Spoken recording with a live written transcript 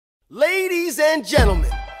Ladies and gentlemen,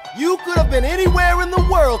 you could have been anywhere in the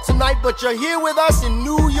world tonight, but you're here with us in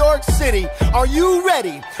New York City. Are you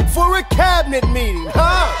ready for a cabinet meeting,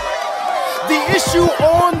 huh? The issue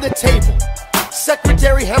on the table: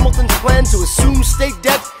 Secretary Hamilton's plan to assume state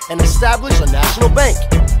debt and establish a national bank.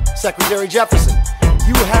 Secretary Jefferson,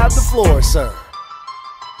 you have the floor, sir.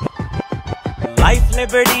 Life,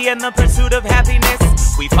 liberty, and the pursuit of happiness.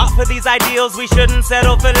 We fought for these ideals, we shouldn't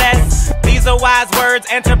settle for less. These are wise words,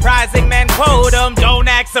 enterprising men quote them. Don't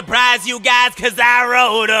act surprised, you guys, cause I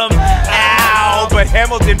wrote them. Ow, but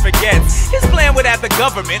Hamilton forgets his plan would have the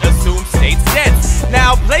government assume states' debts.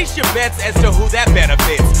 Now place your bets as to who that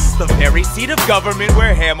benefits. The very seat of government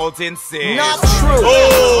where Hamilton sits. Not true.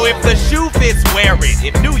 Oh, if the shoe fits, wear it.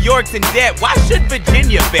 If New York's in debt, why should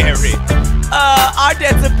Virginia bear it? Our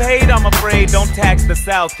debts are paid, I'm afraid. Don't tax the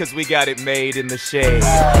South, cause we got it made in the shade.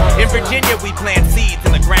 In Virginia, we plant seeds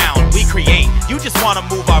in the ground. We create, you just wanna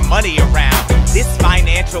move our money around. This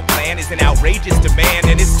financial plan is an outrageous demand,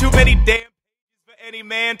 and it's too many damn pages for any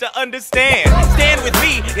man to understand. Stand with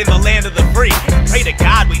me in the land of the free. Pray to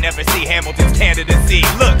God we never see Hamilton's candidacy.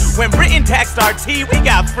 Look, when Britain taxed our tea, we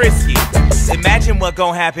got frisky. Imagine what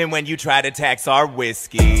gon' happen when you try to tax our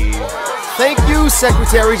whiskey. Thank you,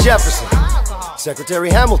 Secretary Jefferson. Secretary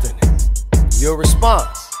Hamilton, your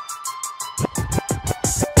response.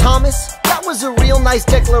 Thomas, that was a real nice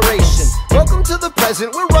declaration. Welcome to the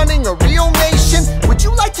present, we're running a real nation. Would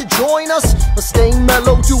you like to join us? Or staying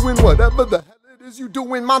mellow, doing whatever the hell it is you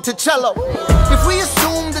do in Monticello? If we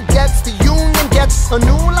assume the debts the union gets, a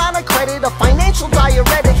new line of credit, a financial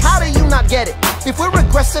diuretic, how do you not get it? If we're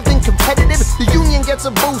aggressive and competitive, the union gets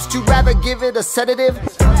a boost, you'd rather give it a sedative?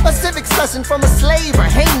 A civics lesson from a slaver.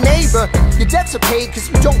 Hey neighbor, your debts are paid cause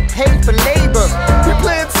you don't pay for labor. We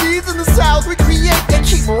plant seeds in the South, we create, they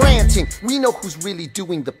keep ranting. We know who's really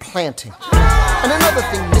doing the planting. And another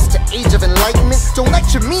thing, Mr. Age of Enlightenment, don't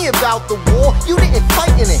lecture me about the war, you didn't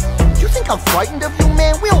fight in it. You think I'm frightened of you,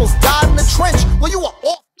 man? We almost died in the trench. Well, you were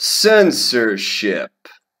off. Censorship.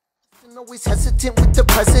 Always hesitant with the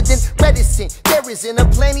president, reticent. There isn't a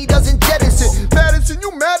plan he doesn't jettison. Madison,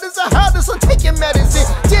 you mad as a hatter, so take your medicine.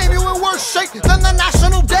 Damn, you in worse shape than the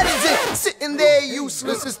national debt is in. Sitting there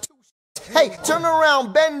useless as two. Hey, turn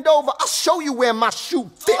around, bend over, I'll show you where my shoe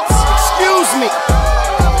fits. Excuse me.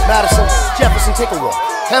 Madison, Jefferson, take a walk.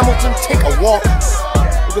 Hamilton, take a walk.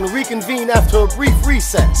 We're gonna reconvene after a brief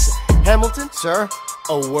recess. Hamilton, Sir?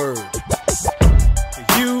 a word.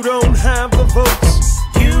 You don't have the votes.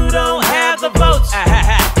 You don't have the votes.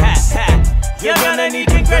 You're gonna need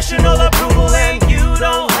congressional approval, and you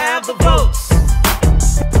don't have the votes.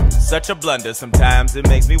 Such a blunder, sometimes it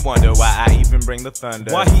makes me wonder why I even bring the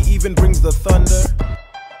thunder. Why he even brings the thunder?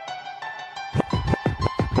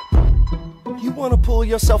 You wanna pull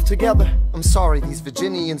yourself together? I'm sorry, these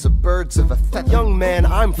Virginians are birds of a feather. Young man,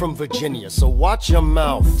 I'm from Virginia, so watch your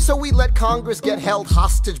mouth. So we let Congress get held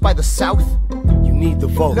hostage by the South? You need the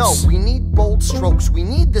votes. No, we need bold strokes. We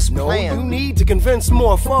need this No, plan. you need to convince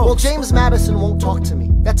more folks. Well, James Madison won't talk to me.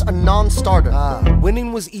 That's a non-starter.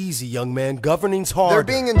 Winning was easy, young man. Governing's hard. They're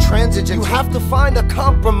being intransigent. You have to find a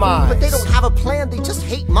compromise. But they don't have a plan. They just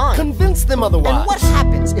hate mine. Convince them otherwise. And what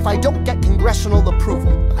happens if I don't get congressional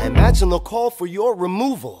approval? I imagine they'll call for your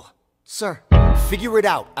removal. Sir. Figure it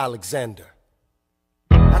out, Alexander.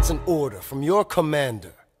 That's an order from your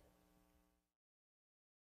commander.